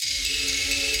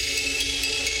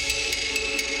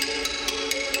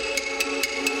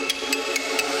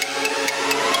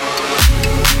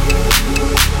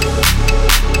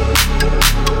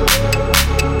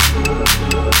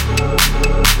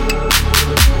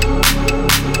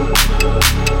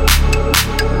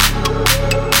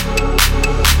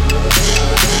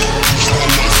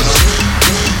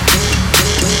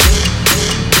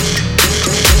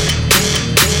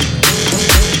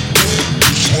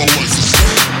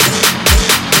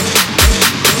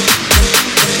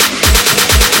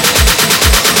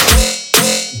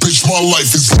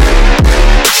life is.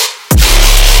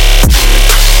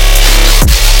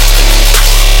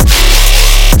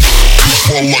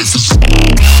 My life is.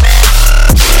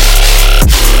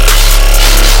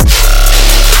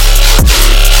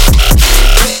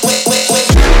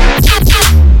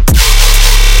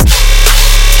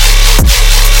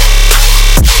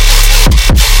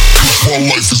 My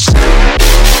life is.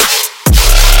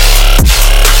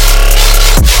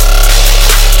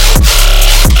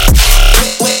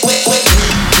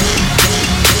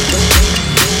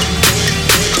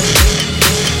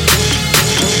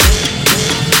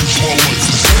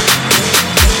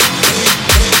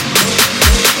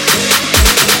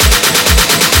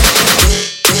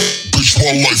 My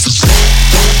life is.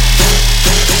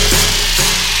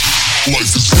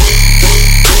 Life is.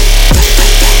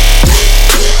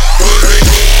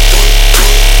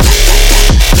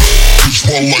 Bitch,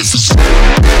 my life is.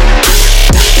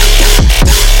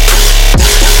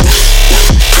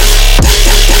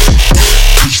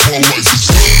 Bitch, my life is.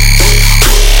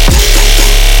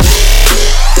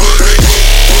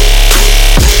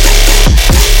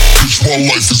 Bitch, my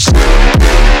life is.